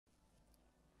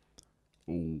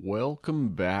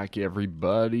Welcome back,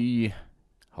 everybody.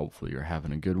 Hopefully you're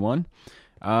having a good one.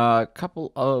 A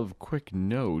couple of quick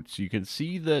notes. You can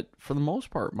see that for the most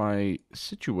part, my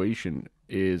situation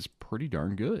is pretty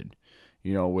darn good.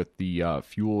 With the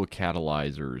fuel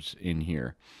catalyzers in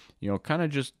here. Kind of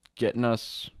just getting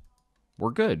us.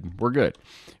 We're good. We're good.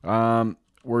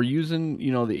 We're using,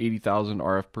 the 80,000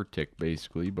 RF per tick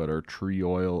basically, but our tree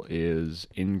oil is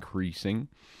increasing.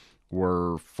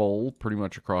 We're full pretty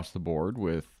much across the board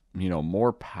with,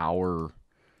 more power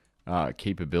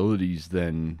capabilities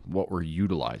than what we're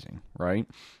utilizing, right?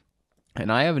 And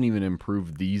I haven't even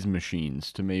improved these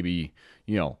machines to maybe,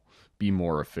 be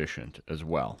more efficient as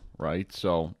well, right?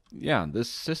 So, yeah, this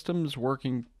system's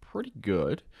working pretty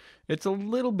good. It's a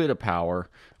little bit of power,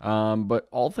 but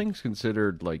all things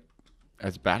considered, like,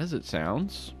 as bad as it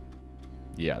sounds,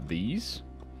 yeah, these,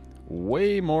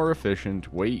 way more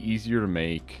efficient, way easier to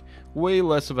make, way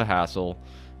less of a hassle.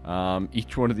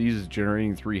 Each one of these is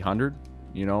generating 300,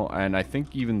 and I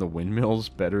think even the windmill's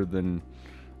better than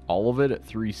all of it at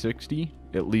 360,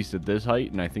 at least at this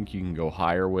height, and I think you can go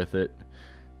higher with it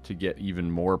to get even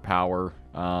more power.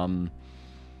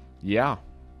 Yeah,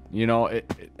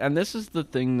 and this is the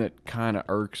thing that kind of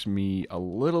irks me a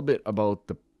little bit about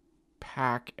the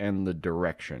pack and the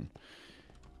direction.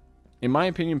 In my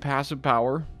opinion, passive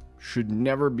power should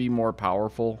never be more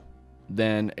powerful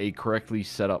than a correctly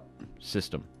set up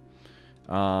system.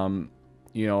 And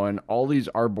all these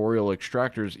arboreal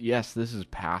extractors, yes, this is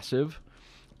passive,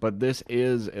 but this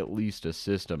is at least a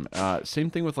system. Same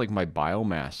thing with like my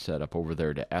biomass setup over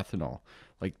there to ethanol.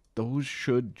 Like those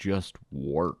should just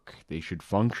work. They should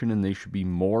function and they should be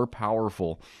more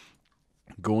powerful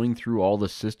going through all the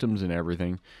systems and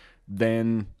everything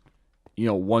than,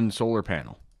 one solar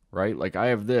panel, right? Like I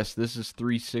have this is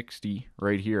 360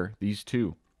 right here, these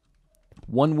two.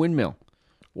 One windmill.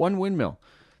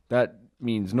 That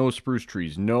means no spruce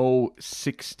trees, no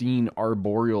 16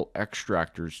 arboreal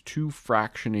extractors, 2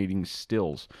 fractionating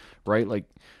stills, right? Like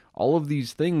all of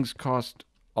these things cost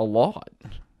a lot,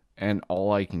 and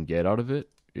all I can get out of it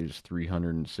is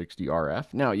 360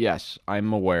 RF. Now, yes,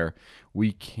 I'm aware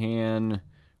we can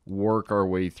work our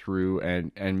way through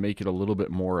and make it a little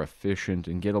bit more efficient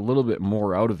and get a little bit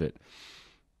more out of it.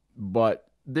 But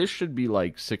this should be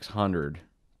like 600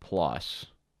 plus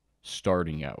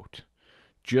starting out,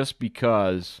 just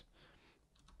because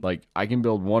like I can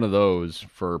build one of those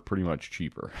for pretty much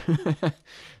cheaper.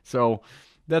 So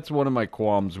that's one of my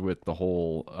qualms with the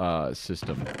whole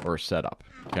system or setup.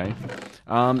 Okay.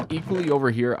 Equally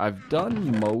over here, I've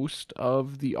done most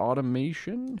of the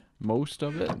automation, most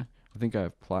of it. I think I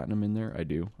have platinum in there. I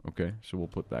do. Okay, so we'll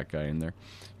put that guy in there,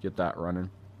 get that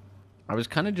running. I was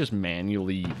kind of just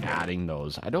manually adding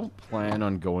those. I don't plan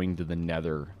on going to the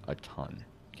nether a ton,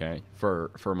 okay,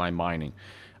 for my mining.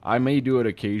 I may do it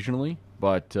occasionally,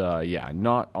 but yeah,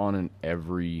 not on an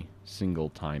every single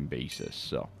time basis.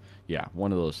 So yeah,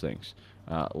 one of those things.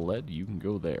 Lead, you can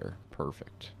go there.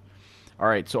 Perfect. All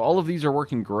right, so all of these are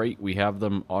working great. We have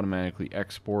them automatically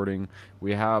exporting.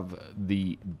 We have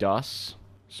the DUS,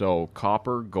 so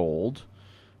copper, gold.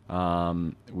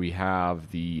 We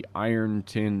have the iron,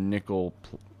 tin, nickel,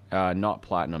 not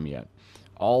platinum yet,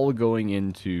 all going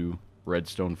into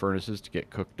redstone furnaces to get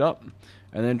cooked up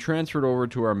and then transferred over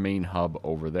to our main hub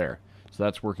over there. So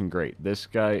that's working great. This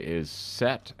guy is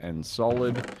set and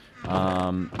solid.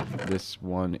 This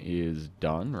one is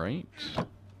done, right?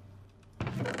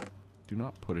 Do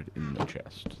not put it in the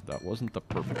chest. That wasn't the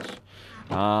purpose.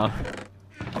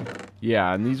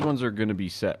 Yeah, and these ones are going to be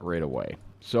set right away.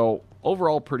 So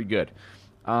overall, pretty good.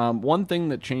 One thing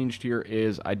that changed here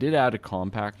is I did add a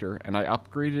compactor, and I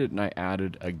upgraded it, and I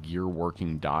added a gear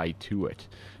working die to it.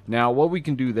 Now, what we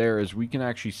can do there is we can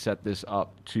actually set this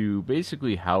up to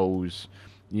basically house,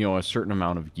 a certain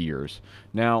amount of gears.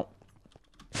 Now,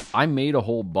 I made a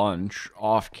whole bunch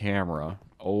off camera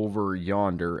over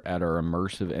yonder at our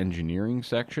immersive engineering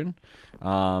section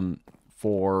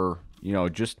for,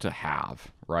 just to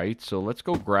have, right? So let's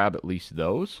go grab at least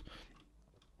those.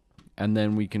 And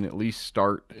then we can at least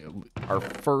start our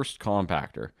first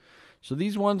compactor. So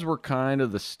these ones were kind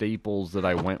of the staples that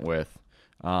I went with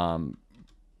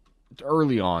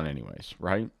early on anyways,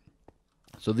 right?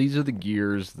 So these are the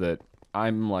gears that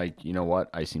I'm like, you know what?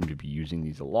 I seem to be using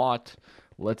these a lot.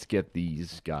 Let's get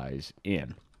these guys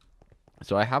in.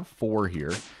 So I have 4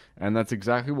 here, and that's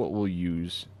exactly what we'll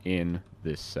use in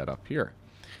this setup here.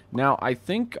 Now, I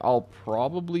think I'll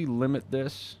probably limit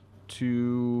this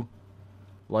to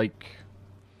like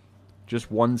just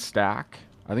 1 stack.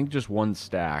 I think just 1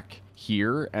 stack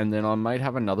here, and then I might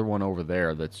have another one over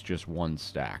there that's just 1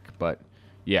 stack. But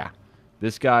yeah,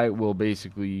 this guy will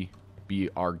basically be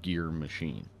our gear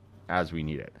machine as we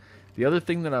need it. The other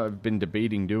thing that I've been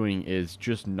debating doing is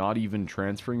just not even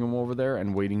transferring them over there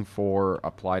and waiting for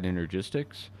Applied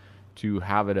Energistics to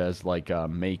have it as like a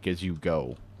make as you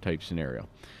go type scenario.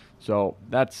 So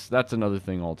that's another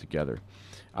thing altogether.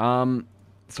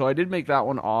 So I did make that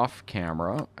one off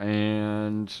camera,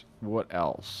 and what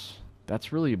else?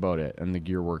 That's really about it, and the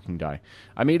gear working die.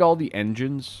 I made all the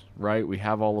engines, right? We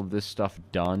have all of this stuff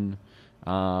done.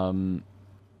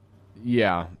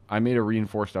 Yeah, I made a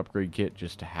reinforced upgrade kit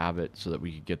just to have it so that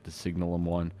we could get the signal in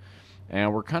one.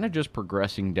 And we're kind of just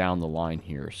progressing down the line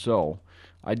here. So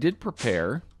I did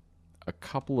prepare a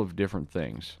couple of different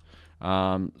things.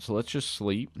 So let's just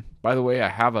sleep. By the way, I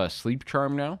have a sleep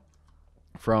charm now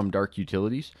from Dark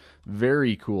Utilities.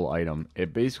 Very cool item.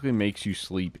 It basically makes you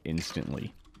sleep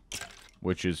instantly,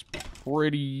 which is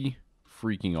pretty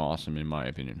freaking awesome in my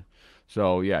opinion.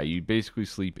 So yeah, you basically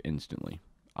sleep instantly.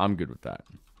 I'm good with that.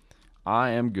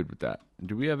 I am good with that.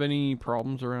 Do we have any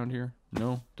problems around here?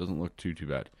 No? Doesn't look too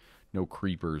bad. No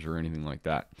creepers or anything like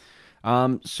that.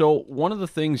 So one of the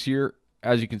things here,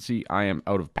 as you can see, I am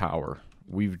out of power.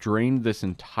 We've drained this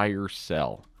entire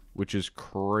cell, which is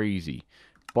crazy.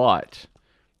 But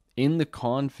in the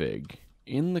config,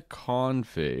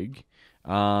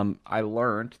 I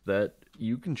learned that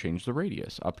you can change the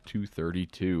radius up to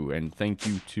 32. And thank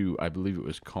you to, I believe it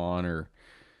was Connor.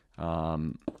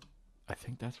 I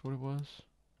think that's what it was.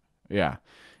 Yeah.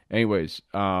 Anyways,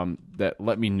 that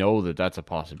let me know that that's a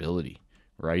possibility,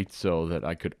 right? So that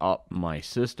I could up my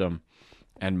system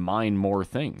and mine more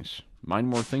things. Mine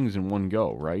more things in one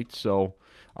go, right? So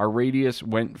our radius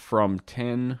went from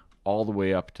 10 all the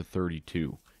way up to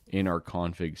 32 in our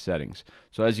config settings.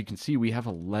 So as you can see, we have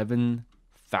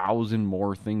 11,000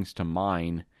 more things to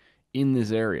mine in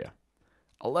this area.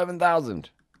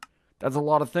 11,000. That's a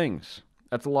lot of things.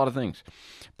 That's a lot of things.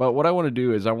 But what I want to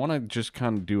do is I want to just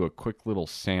kind of do a quick little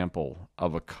sample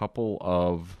of a couple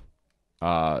of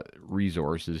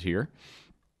resources here,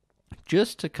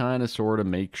 just to kind of sort of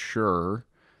make sure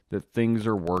that things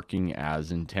are working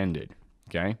as intended.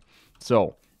 Okay?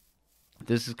 So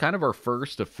this is kind of our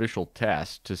first official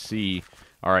test to see,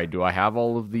 all right, do I have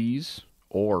all of these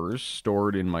ores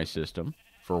stored in my system,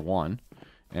 for one,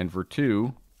 and for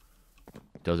two,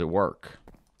 does it work?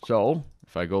 So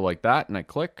if I go like that and I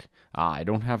click, I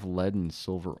don't have lead and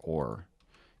silver ore.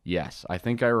 Yes, I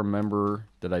think I remember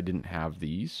that I didn't have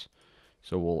these.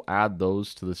 So we'll add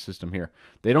those to the system here.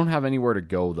 They don't have anywhere to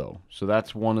go though. So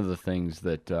that's one of the things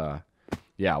that,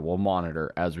 yeah, we'll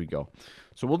monitor as we go.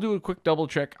 So we'll do a quick double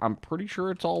check. I'm pretty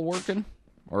sure it's all working,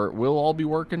 or it will all be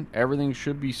working. Everything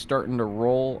should be starting to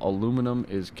roll. Aluminum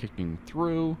is kicking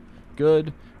through.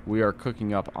 Good. We are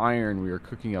cooking up iron. We are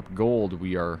cooking up gold.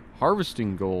 We are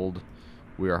harvesting gold.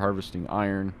 We are harvesting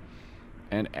iron.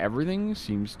 And everything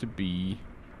seems to be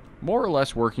more or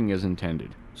less working as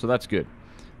intended. So that's good.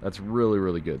 That's really,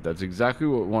 really good. That's exactly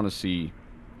what we want to see.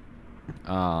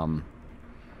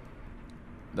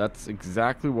 That's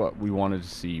exactly what we wanted to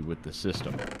see with the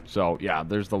system. So, yeah,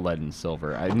 there's the lead and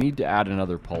silver. I need to add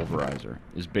another pulverizer,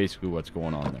 is basically what's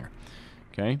going on there.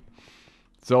 Okay?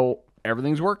 So,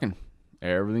 everything's working.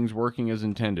 Everything's working as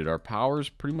intended. Our power's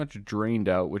pretty much drained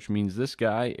out, which means this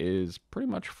guy is pretty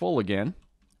much full again,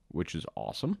 which is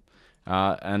awesome.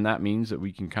 And that means that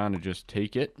we can kind of just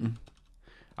take it.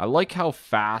 I like how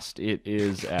fast it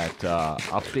is at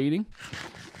updating.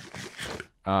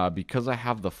 Because I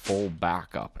have the full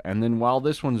backup. And then while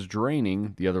this one's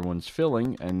draining, the other one's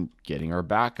filling and getting our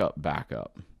backup back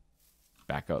up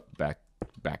to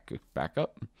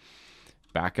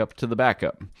the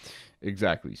backup.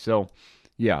 Exactly. So,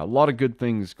 yeah, a lot of good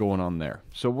things going on there.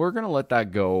 So we're going to let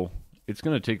that go. It's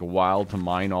going to take a while to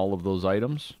mine all of those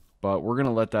items, but we're going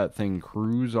to let that thing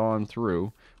cruise on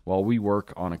through while we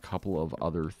work on a couple of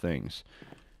other things.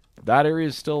 That area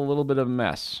is still a little bit of a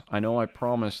mess. I know I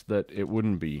promised that it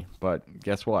wouldn't be, but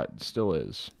guess what? It still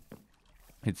is.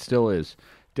 It still is.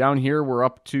 Down here, we're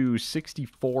up to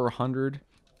 6,400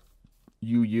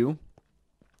 UU.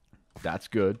 That's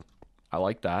good. I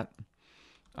like that.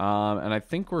 And I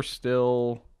think we're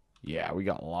still... Yeah, we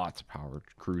got lots of power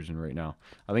cruising right now.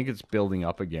 I think it's building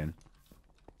up again.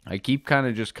 I keep kind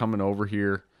of just coming over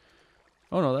here.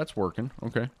 Oh, no, that's working.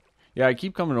 Okay. Yeah, I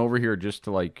keep coming over here just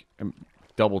to, like...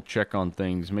 double check on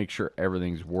things, make sure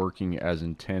everything's working as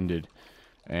intended,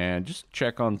 and just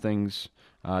check on things,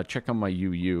 check on my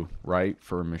UU, right,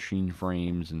 for machine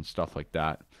frames and stuff like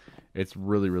that. It's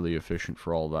really, really efficient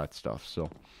for all that stuff. So,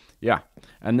 yeah.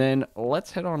 And then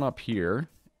let's head on up here,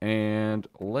 and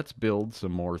let's build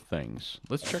some more things.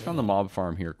 Let's check on the mob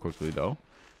farm here quickly, though.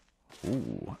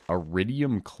 Ooh,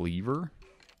 iridium cleaver?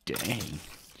 Dang.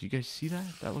 Do you guys see that?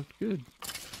 That looked good.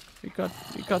 It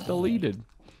got deleted.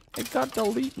 It got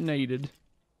deleted.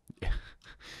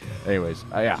 Anyways,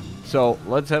 yeah. So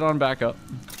let's head on back up.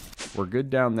 We're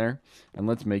good down there, and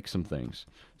let's make some things.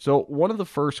 So one of the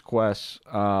first quests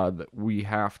that we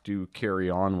have to carry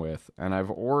on with, and I've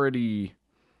already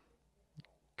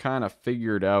kind of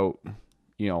figured out,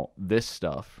 you know, this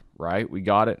stuff, right? We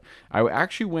got it. I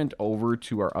actually went over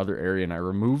to our other area, and I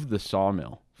removed the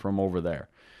sawmill from over there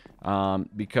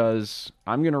because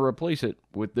I'm going to replace it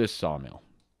with this sawmill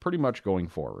pretty much going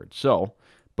forward. So,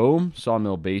 boom,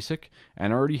 sawmill basic,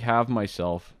 and I already have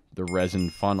myself the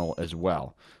resin funnel as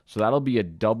well. So that'll be a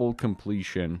double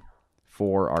completion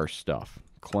for our stuff,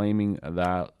 claiming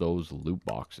those loot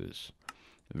boxes.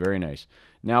 Very nice.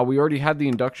 Now, we already had the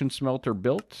induction smelter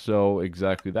built, so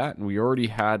exactly that, and we already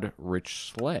had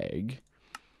rich slag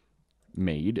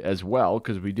made as well,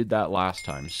 because we did that last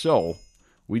time. So,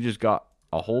 we just got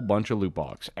a whole bunch of loot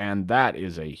box, and that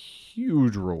is a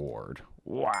huge reward.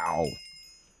 Wow.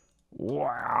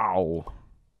 Wow.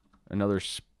 Another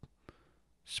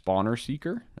spawner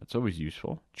seeker. That's always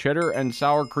useful. Cheddar and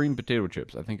sour cream potato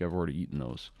chips. I think I've already eaten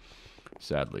those,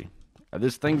 sadly.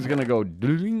 This thing's going to go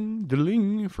ding,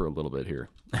 ding for a little bit here.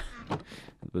 But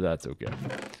that's okay.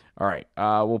 All right.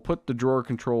 We'll put the drawer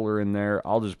controller in there.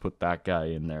 I'll just put that guy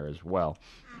in there as well.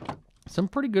 Some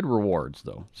pretty good rewards,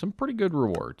 though. Some pretty good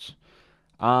rewards.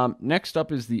 Next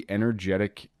up is the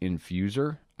energetic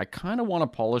infuser. I kind of want to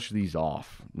polish these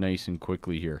off nice and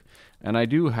quickly here. And I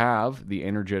do have the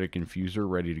energetic infuser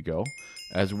ready to go,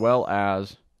 as well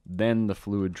as then the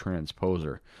fluid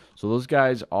transposer. So those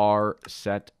guys are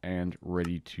set and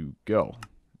ready to go.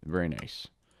 Very nice.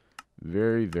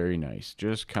 Very, very nice.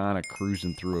 Just kind of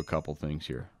cruising through a couple things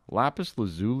here. Lapis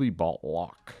lazuli bolt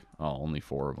lock. Oh, only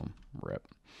 4 of them. Rip.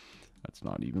 That's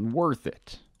not even worth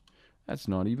it. That's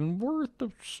not even worth the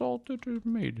salt that it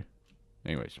made.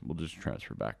 Anyways, we'll just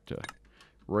transfer back to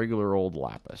regular old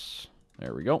lapis.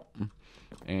 There we go.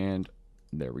 And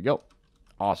there we go.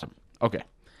 Awesome. Okay.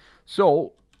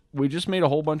 So, we just made a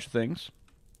whole bunch of things.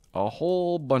 A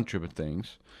whole bunch of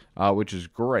things, which is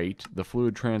great. The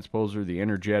fluid transposer, the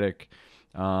energetic,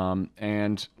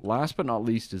 and last but not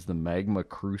least is the magma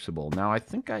crucible. Now, I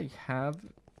think I have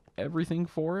everything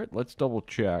for it. Let's double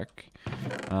check.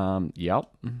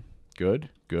 Yep. Good,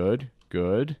 good,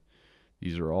 good.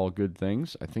 These are all good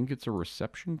things. I think it's a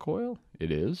reception coil.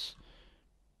 It is.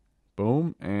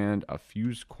 Boom. And a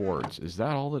fused quartz. Is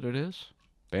that all that it is?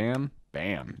 Bam.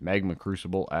 Bam. Magma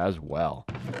crucible as well.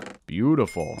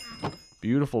 Beautiful.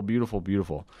 Beautiful, beautiful,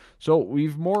 beautiful. So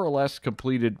we've more or less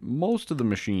completed most of the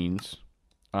machines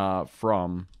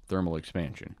from thermal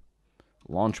expansion.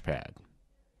 Launch pad.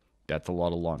 That's a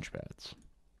lot of launch pads.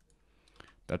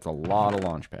 That's a lot of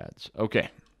launch pads. Okay.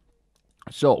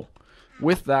 So,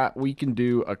 with that, we can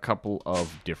do a couple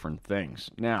of different things.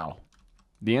 Now,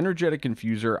 the energetic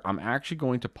infuser, I'm actually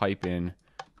going to pipe in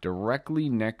directly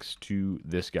next to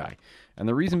this guy. And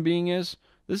the reason being is,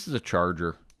 this is a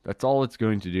charger. That's all it's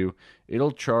going to do.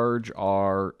 It'll charge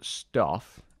our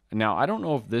stuff. Now, I don't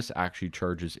know if this actually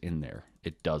charges in there.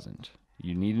 It doesn't.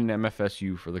 You need an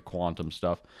MFSU for the quantum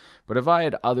stuff. But if I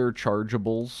had other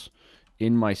chargeables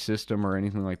in my system or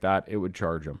anything like that, it would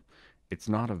charge them. It's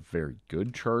not a very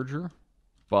good charger,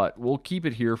 but we'll keep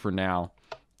it here for now,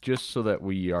 just so that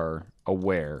we are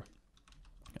aware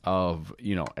of,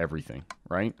 you know, everything,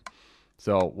 right?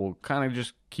 So we'll kind of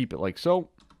just keep it like so,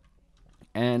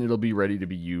 and it'll be ready to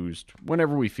be used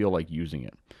whenever we feel like using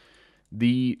it.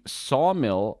 The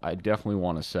sawmill, I definitely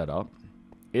want to set up.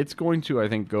 It's going to, I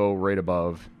think, go right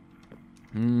above.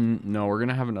 No, we're going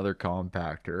to have another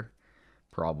compactor,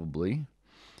 probably.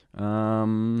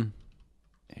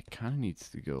 It kind of needs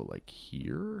to go like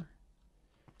here.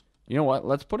 You know what?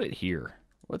 Let's put it here.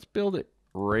 Let's build it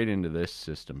right into this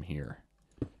system here.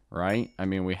 Right? I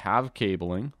mean, we have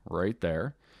cabling right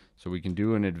there. So we can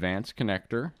do an advanced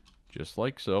connector, just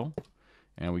like so.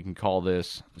 And we can call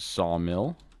this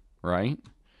sawmill, right?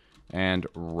 And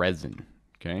resin,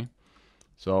 okay?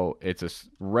 So it's a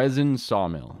resin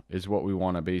sawmill is what we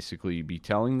want to basically be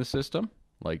telling the system,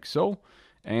 like so.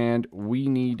 And we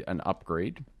need an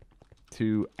upgrade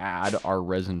to add our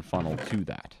resin funnel to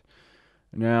that.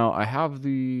 Now, I have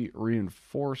the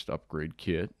reinforced upgrade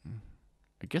kit.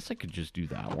 I guess I could just do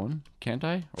that one, can't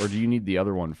I? Or do you need the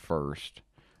other one first?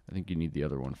 I think you need the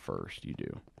other one first. You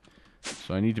do.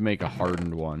 So I need to make a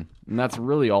hardened one. And that's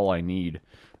really all I need.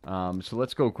 So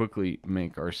let's go quickly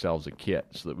make ourselves a kit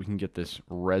so that we can get this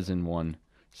resin one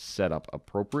set up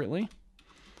appropriately.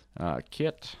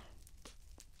 Kit.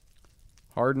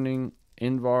 Hardening.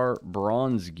 Invar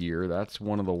bronze gear. That's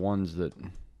one of the ones that,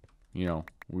 you know,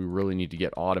 we really need to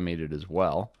get automated as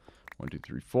well. 1, 2,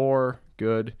 3, 4.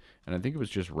 Good. And I think it was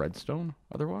just redstone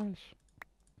otherwise.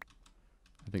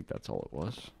 I think that's all it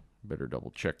was. Better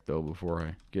double check, though, before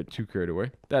I get too carried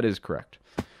away. That is correct.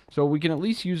 So we can at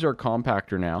least use our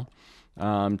compactor now.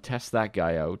 Test that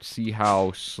guy out. See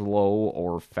how slow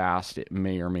or fast it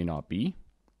may or may not be.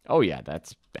 Oh, yeah,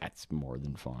 that's more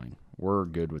than fine. We're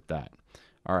good with that.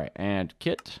 All right, and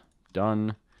kit.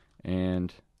 Done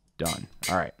and done.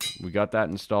 All right, we got that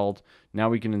installed. Now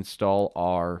we can install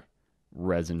our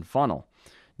resin funnel.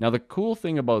 Now, the cool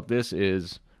thing about this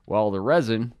is, well, the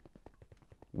resin,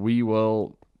 we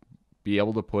will be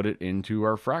able to put it into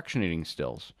our fractionating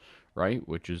stills, right?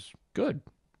 Which is good.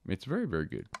 It's very, very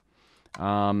good.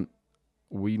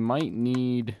 We might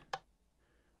need,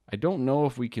 I don't know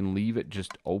if we can leave it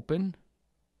just open.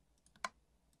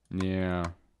 Yeah.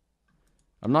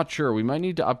 I'm not sure. We might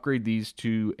need to upgrade these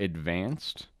to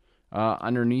advanced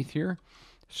underneath here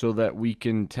so that we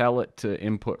can tell it to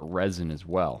input resin as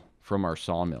well from our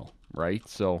sawmill, right?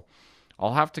 So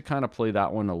I'll have to kind of play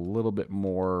that one a little bit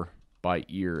more by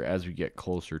ear as we get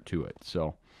closer to it.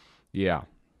 So, yeah,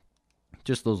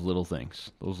 just those little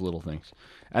things,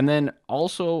 And then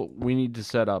also we need to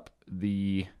set up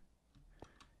the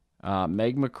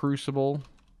magma crucible.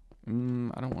 I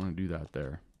don't want to do that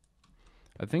there.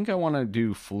 I think I want to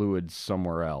do fluids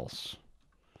somewhere else.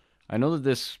 I know that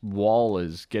this wall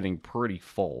is getting pretty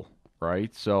full,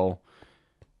 right? So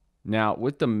now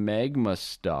with the magma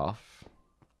stuff,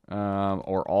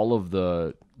 or all of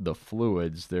the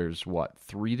fluids, there's what,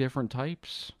 3 different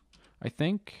types, I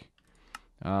think.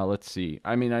 Let's see.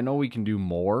 I mean, I know we can do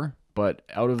more, but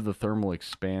out of the thermal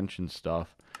expansion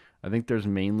stuff, I think there's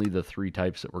mainly the 3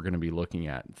 types that we're going to be looking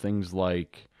at. Things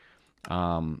like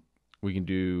we can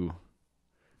do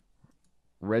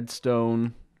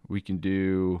redstone, we can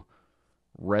do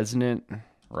resonant,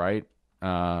 right?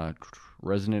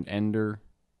 Resonant ender,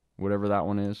 whatever that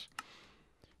one is.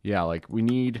 Yeah, like we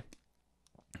need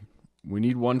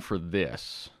one for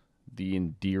this, the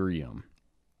Enderium.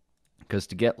 Because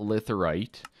to get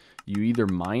litherite, you either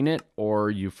mine it or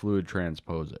you fluid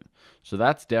transpose it. So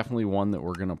that's definitely one that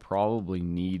we're going to probably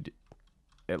need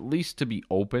at least to be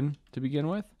open to begin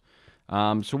with.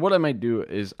 So what I might do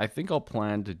is I think I'll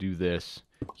plan to do this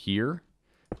here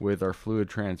with our fluid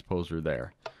transposer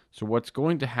there. So what's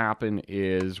going to happen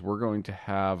is we're going to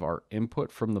have our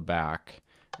input from the back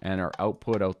and our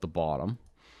output out the bottom.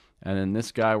 And then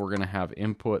this guy, we're going to have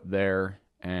input there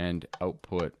and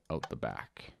output out the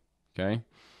back. Okay?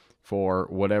 For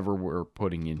whatever we're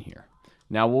putting in here.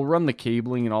 Now, we'll run the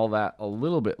cabling and all that a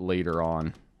little bit later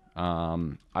on.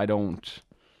 I don't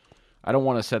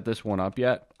want to set this one up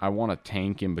yet. I want a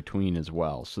tank in between as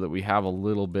well so that we have a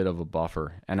little bit of a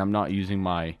buffer. And I'm not using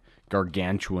my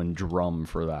gargantuan drum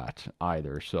for that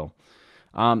either. So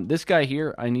this guy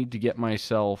here, I need to get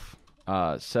myself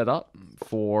set up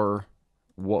for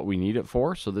what we need it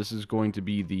for. So this is going to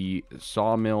be the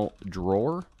sawmill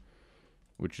drawer,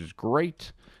 which is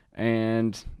great.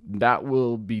 And that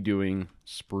will be doing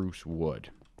spruce wood.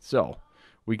 So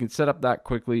we can set up that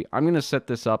quickly. I'm going to set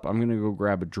this up. I'm going to go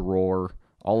grab a drawer,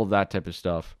 all of that type of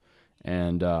stuff.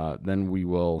 And then we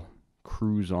will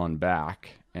cruise on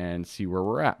back and see where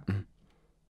we're at.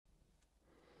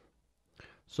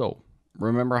 So,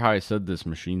 remember how I said this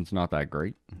machine's not that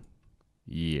great?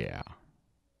 Yeah.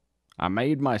 I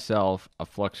made myself a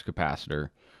flux capacitor,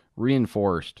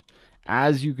 reinforced.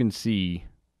 As you can see,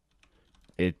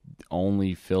 it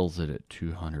only fills it at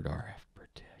 200 RF per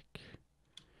tick.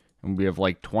 And we have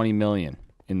like 20 million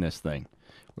in this thing,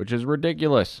 which is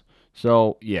ridiculous.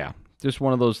 So, yeah, just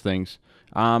one of those things.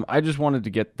 I just wanted to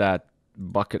get that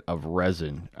bucket of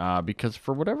resin because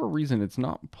for whatever reason, it's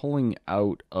not pulling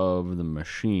out of the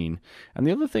machine. And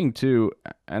the other thing, too,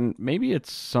 and maybe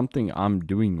it's something I'm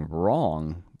doing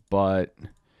wrong, but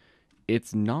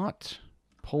it's not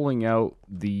pulling out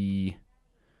the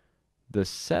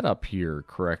setup here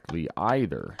correctly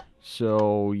either.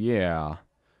 So yeah,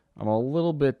 I'm a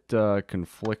little bit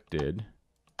conflicted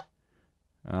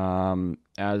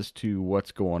as to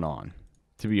what's going on,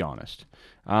 to be honest.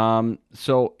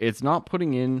 So it's not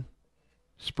putting in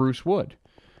spruce wood.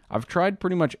 I've tried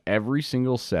pretty much every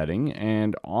single setting,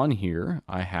 and on here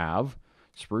I have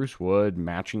spruce wood,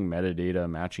 matching metadata,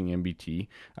 matching MBT.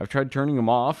 I've tried turning them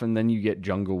off, and then you get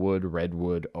jungle wood,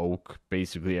 redwood, oak,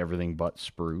 basically everything but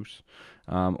spruce.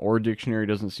 Or dictionary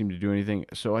doesn't seem to do anything.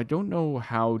 So I don't know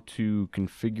how to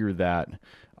configure that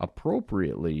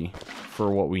appropriately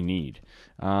for what we need.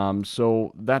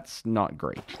 So that's not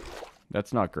great.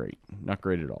 That's not great. Not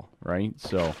great at all, right?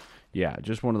 So yeah,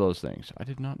 just one of those things. I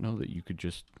did not know that you could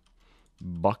just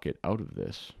bucket out of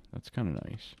this. That's kind of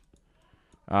nice.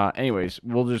 Anyways,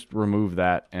 we'll just remove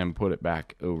that and put it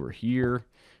back over here.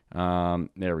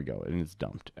 There we go, and it's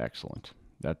dumped. Excellent.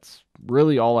 That's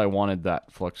really all I wanted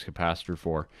that flux capacitor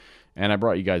for. And I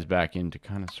brought you guys back in to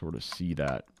kind of sort of see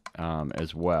that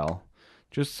as well.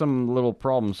 Just some little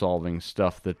problem-solving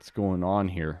stuff that's going on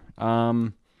here.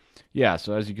 Yeah,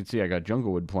 so as you can see, I got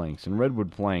junglewood planks and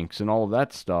redwood planks and all of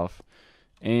that stuff.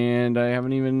 And I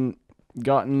haven't even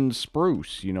gotten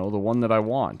spruce, you know, the one that I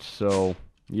want. So,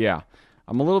 yeah,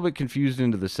 I'm a little bit confused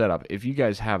into the setup. If you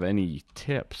guys have any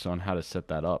tips on how to set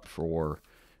that up for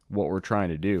what we're trying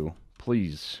to do,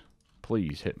 please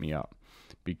hit me up.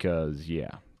 Because,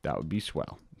 yeah, that would be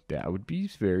swell. That would be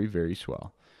very, very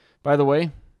swell. By the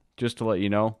way, just to let you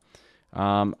know,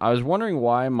 I was wondering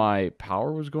why my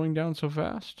power was going down so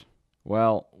fast.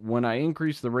 Well, when I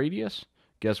increased the radius,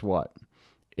 guess what?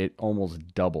 It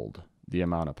almost doubled the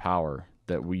amount of power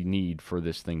that we need for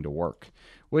this thing to work,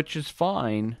 which is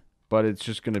fine, but it's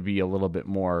just going to be a little bit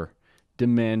more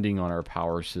demanding on our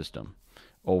power system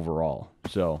overall.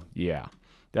 So, yeah,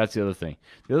 that's the other thing.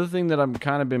 The other thing that I'm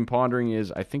kind of been pondering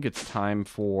is I think it's time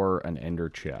for an ender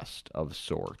chest of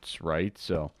sorts, right?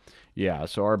 So, yeah,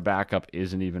 so our backup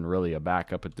isn't even really a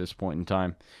backup at this point in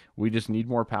time. We just need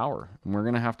more power, and we're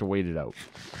going to have to wait it out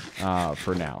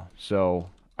for now. So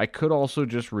I could also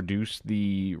just reduce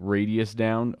the radius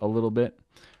down a little bit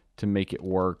to make it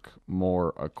work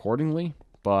more accordingly,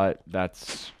 but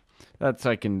that's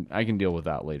I can deal with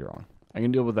that later on. I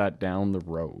can deal with that down the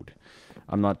road.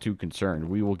 I'm not too concerned.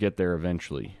 We will get there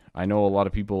eventually. I know a lot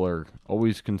of people are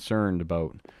always concerned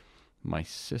about my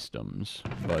systems,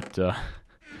 but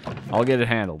I'll get it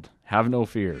handled. Have no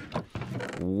fear.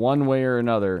 One way or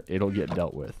another, it'll get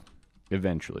dealt with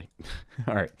eventually.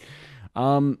 All right.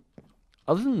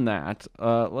 Other than that,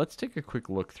 let's take a quick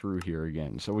look through here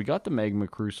again. So we got the magma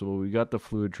crucible, we got the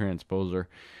fluid transposer.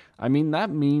 I mean, that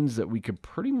means that we could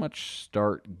pretty much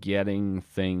start getting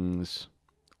things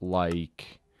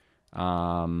like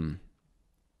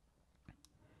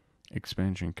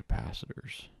expansion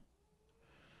capacitors.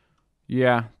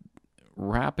 Yeah,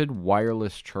 rapid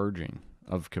wireless charging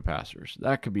of capacitors.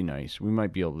 That could be nice. We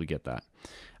might be able to get that.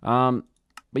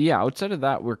 But yeah, outside of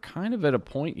that, we're kind of at a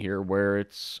point here where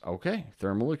it's, okay,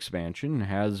 thermal expansion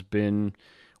has been,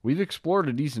 we've explored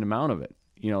a decent amount of it.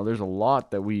 You know, there's a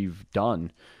lot that we've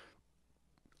done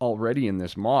already in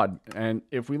this mod. And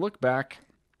if we look back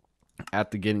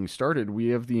at the getting started, we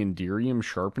have the Enderium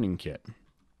sharpening kit.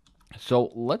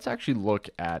 So let's actually look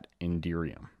at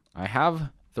Enderium. I have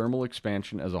thermal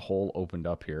expansion as a whole opened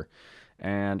up here,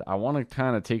 and I want to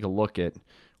kind of take a look at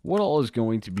what all is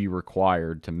going to be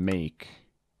required to make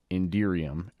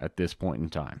Enderium at this point in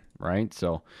time, right?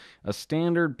 So a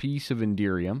standard piece of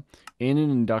Enderium in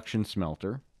an induction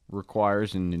smelter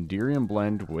requires an Enderium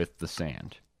blend with the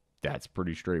sand. That's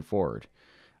pretty straightforward.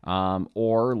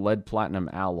 Or lead platinum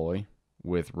alloy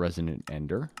with resonant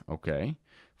ender. Okay.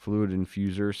 Fluid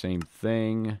infuser, same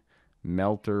thing.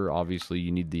 Melter, obviously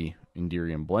you need the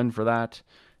Enderium blend for that.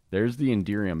 There's the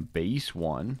Enderium base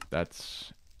one.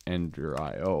 That's Ender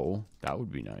IO. That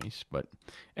would be nice. But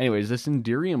anyways, this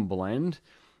Enderium blend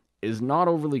is not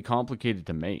overly complicated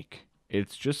to make.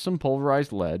 It's just some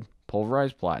pulverized lead,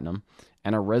 pulverized platinum,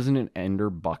 and a resonant ender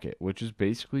bucket, which is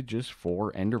basically just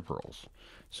 4 ender pearls.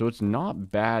 So it's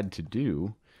not bad to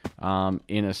do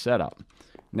in a setup.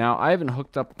 Now, I haven't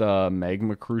hooked up the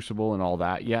magma crucible and all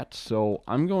that yet, so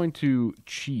I'm going to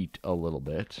cheat a little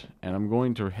bit, and I'm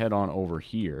going to head on over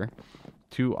here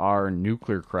to our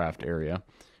nuclear craft area,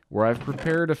 where I've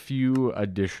prepared a few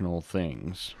additional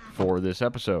things for this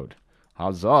episode.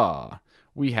 Huzzah!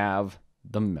 We have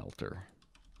the melter.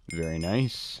 Very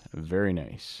nice, very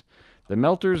nice. The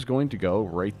melter is going to go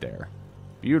right there.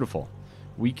 Beautiful.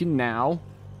 We can now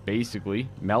basically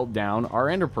melt down our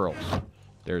ender pearls.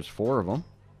 There's 4 of them.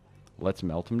 Let's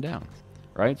melt them down,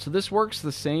 right? So this works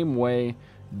the same way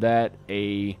that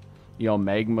a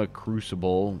magma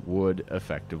crucible would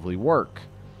effectively work.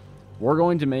 We're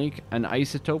going to make an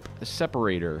isotope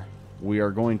separator. We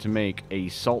are going to make a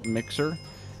salt mixer,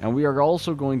 and we are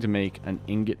also going to make an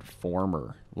ingot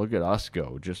former. Look at us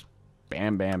go, just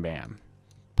bam, bam, bam,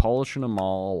 polishing them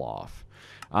all off.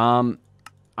 I'm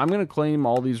going to claim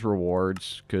all these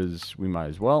rewards because we might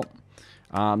as well.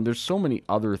 There's so many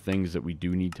other things that we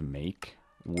do need to make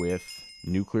with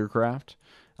nuclear craft.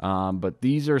 But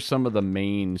these are some of the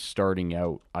main starting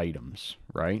out items,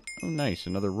 right? Oh, nice.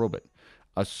 Another robot.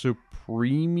 A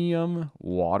Supremium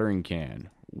watering can.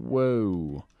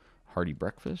 Whoa. Hearty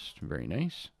breakfast. Very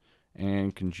nice.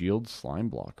 And congealed slime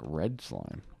block. Red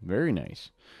slime. Very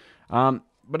nice.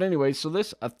 But anyway, so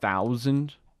this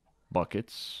 1,000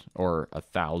 buckets, or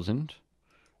 1,000,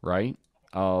 right?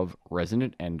 of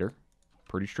resonant ender.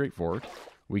 Pretty straightforward.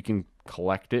 We can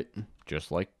collect it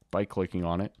just like by clicking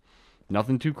on it.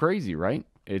 Nothing too crazy, right?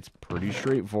 It's pretty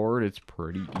straightforward. It's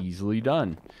pretty easily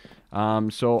done.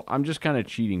 So I'm just kind of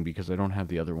cheating because I don't have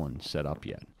the other one set up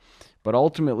yet. But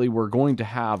ultimately, we're going to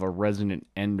have a resonant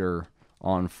ender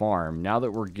on farm. Now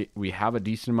that we have a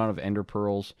decent amount of ender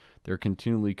pearls, they're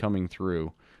continually coming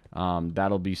through.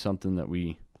 That'll be something that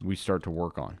we start to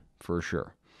work on for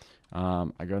sure. I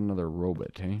got another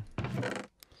robot, hey?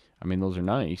 I mean, those are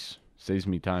nice. Saves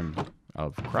me time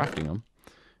of crafting them.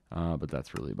 But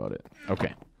that's really about it.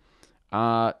 Okay.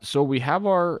 So we have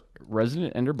our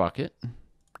resonant ender bucket.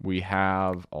 We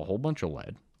have a whole bunch of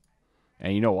lead.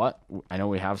 And you know what? I know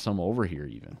we have some over here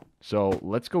even. So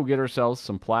let's go get ourselves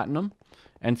some platinum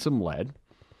and some lead.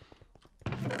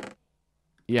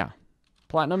 Yeah.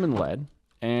 Platinum and lead.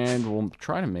 And we'll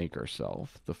try to make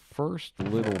ourselves the first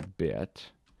little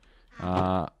bit.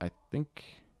 I think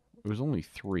it was only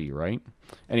 3, right?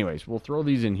 Anyways, we'll throw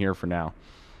these in here for now.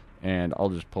 And I'll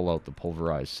just pull out the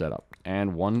pulverized setup.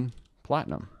 And 1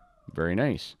 platinum. Very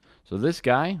nice. So this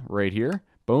guy right here,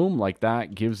 boom, like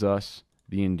that, gives us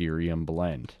the Enderium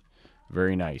blend.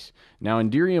 Very nice. Now,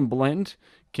 Enderium blend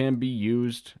can be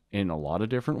used in a lot of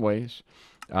different ways.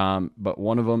 But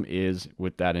one of them is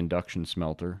with that induction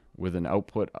smelter with an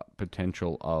output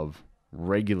potential of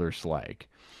regular slag.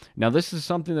 Now, this is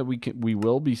something that we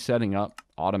will be setting up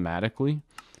automatically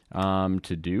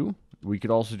to do. We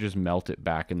could also just melt it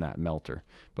back in that melter.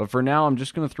 But for now, I'm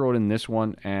just going to throw it in this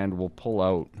one, and we'll pull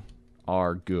out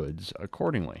our goods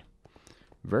accordingly.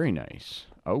 Very nice.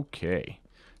 Okay.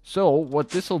 So what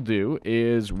this will do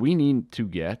is we need to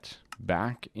get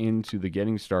back into the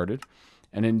getting started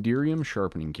an Enderium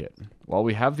sharpening kit. While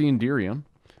we have the Enderium,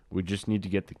 we just need to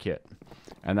get the kit.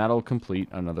 And that'll complete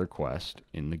another quest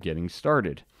in the getting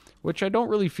started, which I don't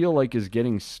really feel like is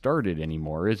getting started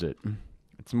anymore, is it?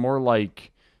 It's more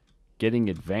like getting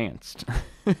advanced,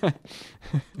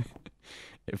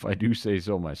 if I do say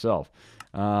so myself.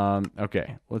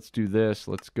 Okay, let's do this.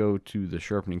 Let's go to the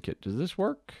sharpening kit. Does this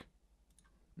work?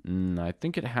 I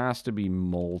think it has to be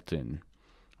molten.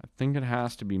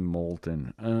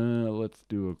 Let's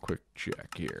do a quick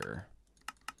check here.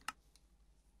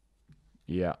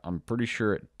 Yeah, I'm pretty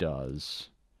sure it does.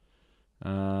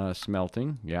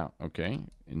 Smelting. Yeah, okay.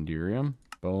 Enderium.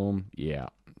 Boom. Yeah,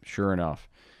 sure enough.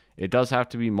 It does have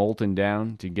to be molten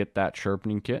down to get that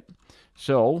sharpening kit.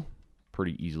 So,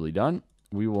 pretty easily done.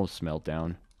 We will smelt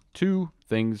down 2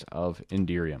 things of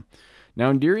Enderium.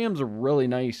 Now, Enderium's a really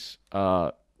nice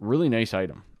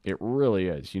item. It really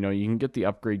is. You know, you can get the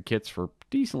upgrade kits for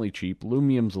decently cheap.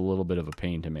 Lumium's a little bit of a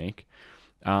pain to make.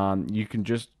 You can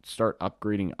just start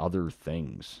upgrading other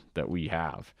things that we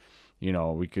have. You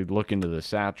know, we could look into the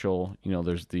satchel. You know,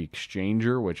 there's the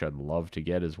exchanger, which I'd love to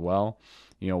get as well.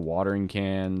 You know, watering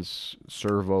cans,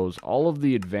 servos, all of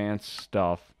the advanced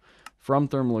stuff from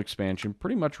thermal expansion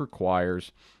pretty much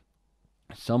requires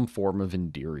some form of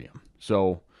Enderium.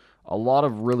 So, a lot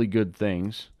of really good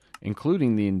things,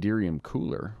 including the Enderium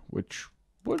cooler, which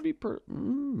would be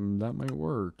that might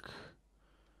work.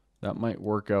 That might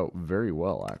work out very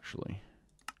well, actually.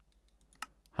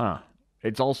 Huh.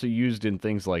 It's also used in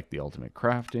things like the ultimate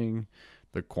crafting,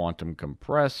 the quantum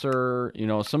compressor, you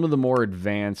know, some of the more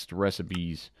advanced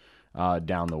recipes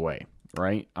down the way,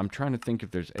 right? I'm trying to think if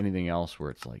there's anything else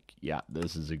where it's like, yeah,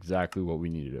 this is exactly what we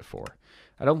needed it for.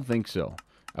 I don't think so.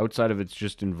 Outside of it's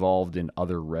just involved in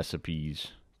other recipes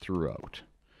throughout.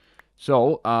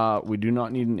 So, we do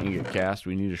not need an ingot cast.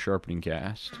 We need a sharpening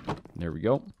cast. There we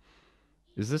go.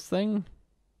 Is this thing?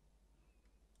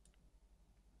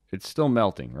 It's still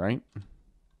melting, right?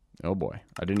 Oh boy.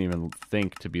 I didn't even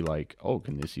think to be like, oh,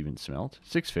 can this even smelt?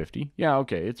 650. Yeah,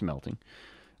 okay, it's melting.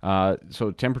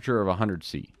 So temperature of 100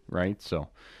 C, right? So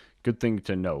good thing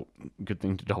to note. Good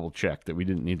thing to double check that we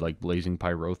didn't need like blazing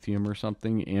pyrotheum or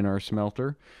something in our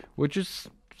smelter, which is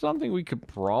something we could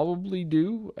probably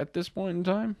do at this point in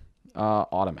time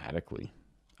automatically.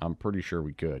 I'm pretty sure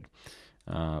we could.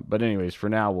 But anyways, for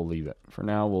now, we'll leave it.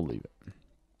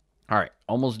 All right,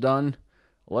 almost done.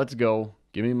 Let's go.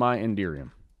 Give me my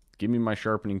Enderium. Give me my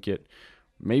sharpening kit.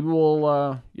 Maybe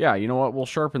we'll, yeah, you know what? We'll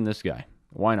sharpen this guy.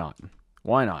 Why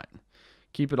not?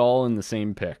 Keep it all in the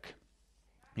same pick.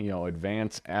 You know,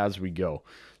 advance as we go.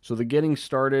 So the getting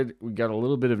started, we got a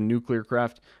little bit of nuclear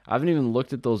craft. I haven't even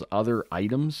looked at those other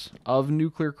items of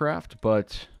nuclear craft,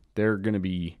 but they're going to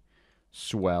be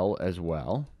swell as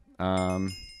well.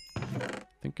 I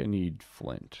think I need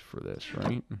flint for this,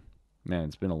 right? Man,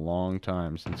 it's been a long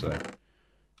time since I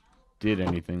did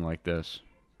anything like this.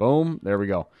 Boom, there we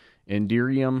go.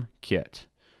 Enderium kit.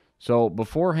 So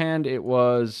beforehand, it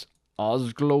was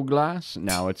Osglow glass.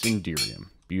 Now it's Enderium.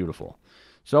 Beautiful.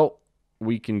 So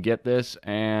we can get this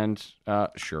and,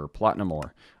 sure, platinum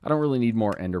ore. I don't really need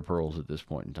more ender pearls at this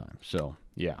point in time. So,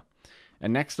 yeah.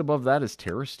 And next above that is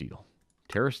Terrasteel.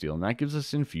 Terrasteel, and that gives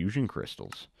us infusion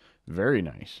crystals. Very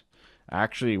nice.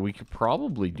 Actually, we could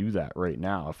probably do that right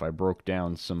now if I broke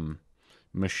down some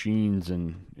machines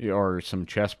and or some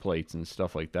chest plates and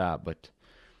stuff like that. But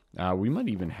we might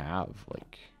even have,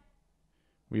 like,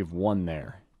 we have one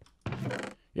there.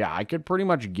 Yeah, I could pretty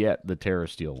much get the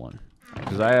Terrasteel one.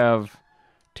 Because I have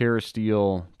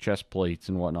Terrasteel chest plates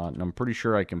and whatnot, and I'm pretty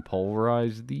sure I can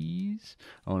pulverize these.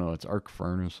 Oh no, it's arc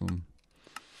furnace them.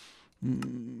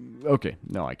 Okay,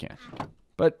 no, I can't.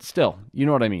 But still, you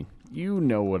know what I mean. You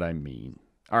know what I mean.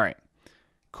 All right,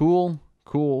 cool.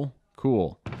 For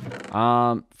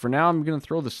now, I'm gonna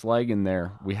throw the slag in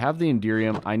there. We have the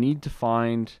Enderium. I need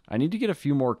to get a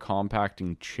few more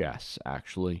compacting chests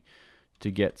actually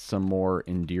to get some more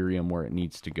Enderium where it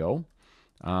needs to go.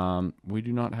 We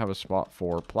do not have a spot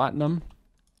for platinum.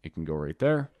 It can go right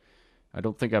there. I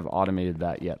don't think I've automated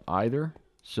that yet either.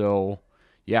 So,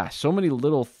 yeah, so many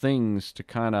little things to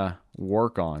kind of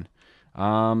work on.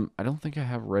 I don't think I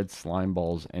have red slime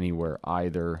balls anywhere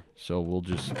either. So we'll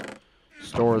just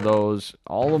store those.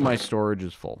 All of my storage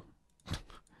is full.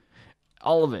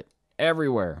 All of it,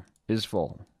 everywhere, is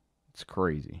full. It's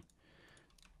crazy.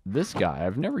 This guy,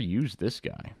 I've never used this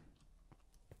guy.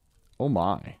 Oh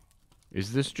my.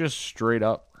 Is this just straight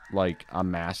up like a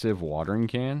massive watering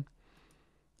can?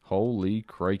 Holy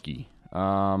crikey.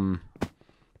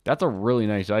 That's a really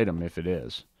nice item if it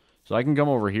is. So I can come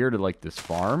over here to like this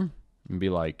farm and be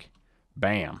like,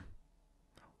 bam.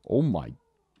 Oh my.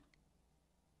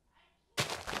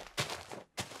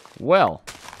 Well,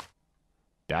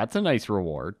 that's a nice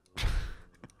reward.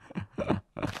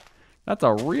 That's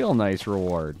a real nice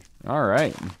reward. All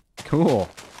right, cool.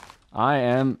 I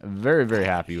am very, very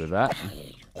happy with that.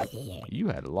 You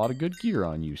had a lot of good gear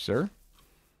on you, sir.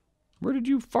 Where did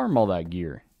you farm all that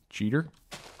gear, cheater?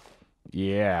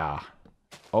 Yeah.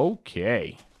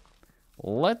 Okay.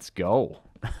 Let's go.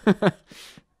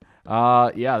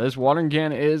 Yeah, this watering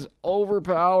can is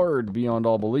overpowered beyond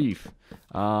all belief.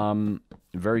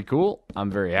 Very cool. I'm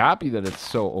very happy that it's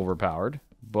so overpowered,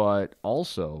 but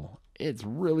also it's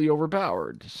really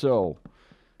overpowered. So,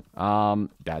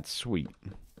 that's sweet.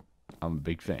 I'm a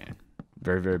big fan.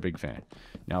 Very, very big fan.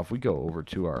 Now, if we go over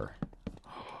to our...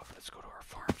 Oh, let's go to our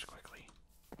farms quickly.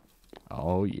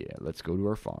 Oh, yeah. Let's go to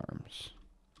our farms.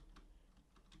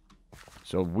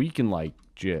 So we can, like,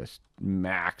 just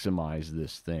maximize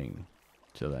this thing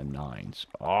to the nines.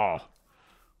 Oh.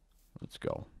 Let's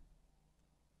go.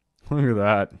 Look at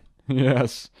that.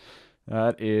 Yes.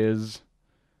 That is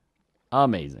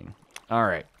amazing. All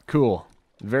right. Cool.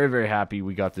 Very, very happy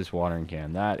we got this watering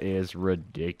can. That is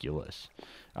ridiculous.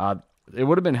 It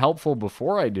would have been helpful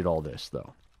before I did all this,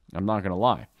 though. I'm not going to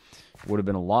lie. It would have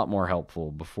been a lot more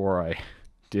helpful before I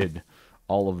did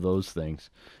all of those things.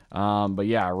 But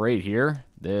yeah, right here,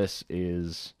 this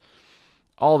is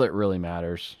all that really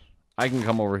matters. I can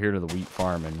come over here to the wheat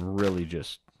farm and really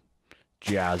just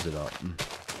jazz it up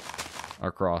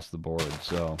across the board.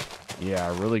 So,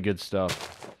 yeah, really good stuff.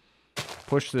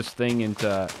 Push this thing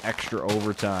into extra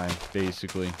overtime,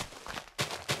 basically.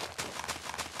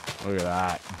 Look at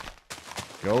that.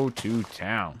 Go to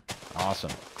town.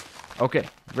 Awesome. Okay,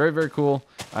 very, very cool.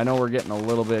 I know we're getting a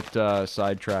little bit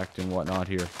sidetracked and whatnot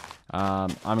here.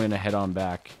 I'm going to head on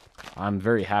back. I'm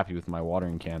very happy with my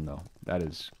watering can, though. That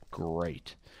is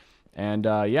great. And,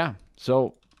 yeah,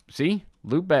 so, see?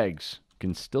 Loot bags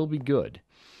can still be good,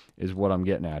 is what I'm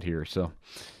getting at here. So,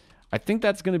 I think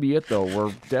that's going to be it, though.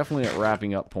 We're definitely at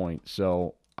wrapping up point.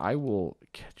 So, I will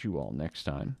catch you all next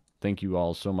time. Thank you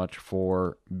all so much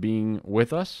for being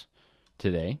with us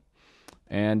today.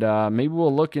 And maybe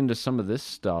we'll look into some of this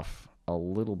stuff a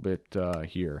little bit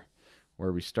here,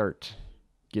 where we start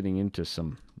getting into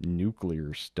some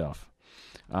nuclear stuff.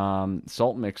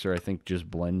 Salt mixer, I think, just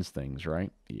blends things,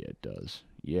 right? Yeah, it does.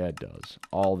 Yeah, it does.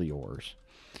 All the ores.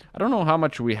 I don't know how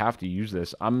much we have to use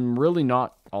this. I'm really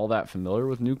not all that familiar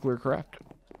with nuclear craft.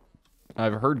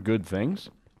 I've heard good things,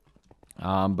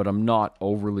 but I'm not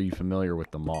overly familiar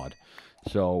with the mod.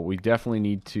 So we definitely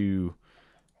need to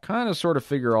kind of sort of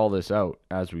figure all this out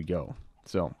as we go.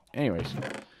 So anyways,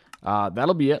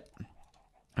 that'll be it.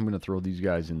 I'm going to throw these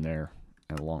guys in there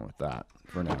and along with that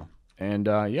for now. And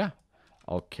yeah,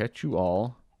 I'll catch you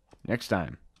all next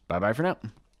time. Bye-bye for now.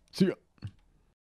 See ya.